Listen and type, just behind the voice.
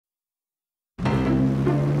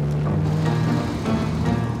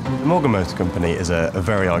Morgan Motor Company is a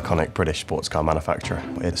very iconic British sports car manufacturer.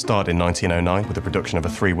 It started in 1909 with the production of a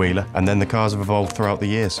three-wheeler, and then the cars have evolved throughout the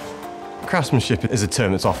years. Craftsmanship is a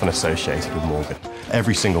term that's often associated with Morgan.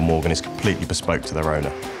 Every single Morgan is completely bespoke to their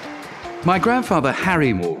owner. My grandfather,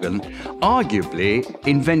 Harry Morgan, arguably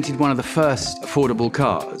invented one of the first affordable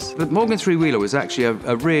cars. The Morgan three-wheeler was actually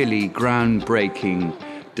a really groundbreaking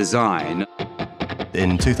design.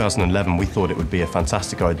 In 2011, we thought it would be a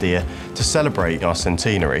fantastic idea to celebrate our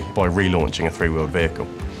centenary by relaunching a three-wheeled vehicle.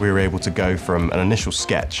 We were able to go from an initial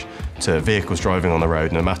sketch to vehicles driving on the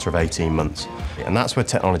road in a matter of 18 months. And that's where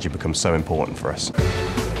technology becomes so important for us.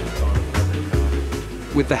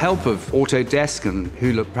 With the help of Autodesk and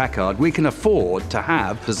Hewlett-Packard, we can afford to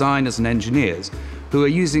have designers and engineers who are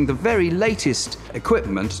using the very latest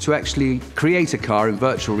equipment to actually create a car in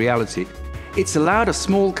virtual reality. It's allowed a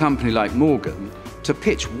small company like Morgan to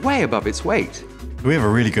pitch way above its weight. We have a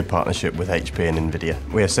really good partnership with HP and NVIDIA.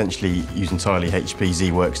 We essentially use entirely HP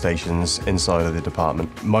Z Workstations inside of the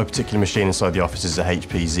department. My particular machine inside the office is a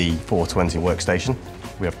HP Z 420 workstation.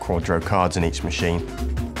 We have Quadro cards in each machine.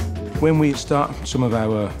 When we start some of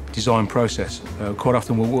our design process, quite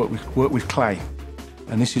often we'll work with clay.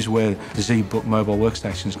 And this is where the ZBook mobile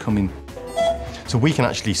workstations come in. So we can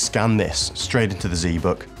actually scan this straight into the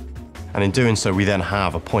ZBook. And in doing so, we then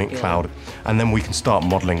have a point cloud, and then we can start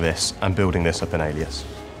modelling this and building this up in Alias.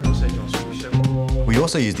 We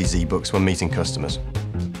also use these ZBooks when meeting customers.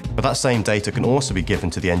 But that same data can also be given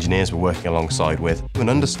to the engineers we're working alongside with and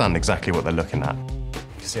understand exactly what they're looking at. You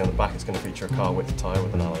can see on the back it's going to feature a car width tyre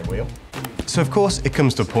with an alloy wheel. So of course it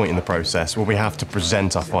comes to a point in the process where we have to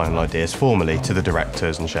present our final ideas formally to the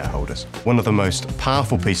directors and shareholders. One of the most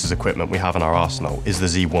powerful pieces of equipment we have in our arsenal is the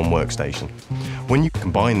Z1 workstation. When you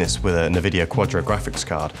combine this with a NVIDIA Quadro graphics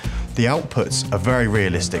card, the outputs are very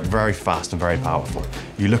realistic, very fast and very powerful.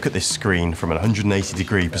 You look at this screen from an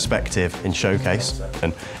 180-degree perspective in Showcase,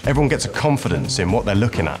 and everyone gets a confidence in what they're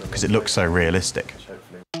looking at because it looks so realistic.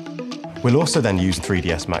 We'll also then use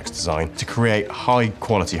 3ds Max Design to create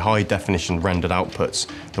high-quality, high-definition rendered outputs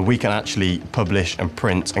that we can actually publish and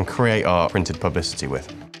print and create our printed publicity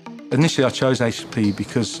with. Initially I chose HP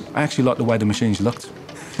because I actually liked the way the machines looked.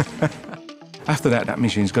 After that, that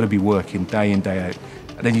machine's got to be working day in, day out.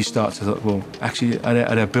 And then you start to think, well, actually,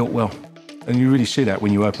 are they built well? And you really see that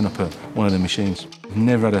when you open up one of the machines. I've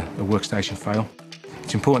never had a workstation fail.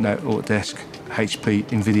 It's important that Autodesk, HP,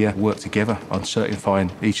 NVIDIA work together on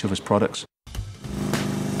certifying each other's products.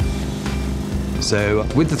 So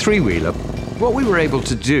with the three-wheeler, what we were able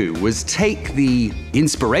to do was take the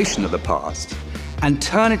inspiration of the past and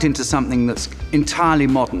turn it into something that's entirely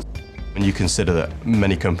modern. When you consider that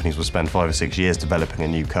many companies will spend 5 or 6 years developing a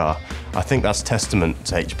new car, I think that's testament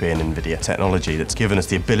to HP and NVIDIA technology that's given us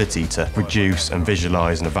the ability to produce and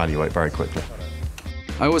visualize and evaluate very quickly.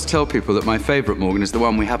 I always tell people that my favourite Morgan is the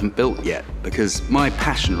one we haven't built yet, because my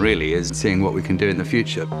passion really is seeing what we can do in the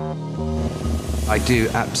future. I do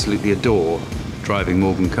absolutely adore driving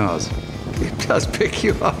Morgan cars. It does pick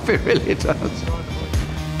you up, it really does.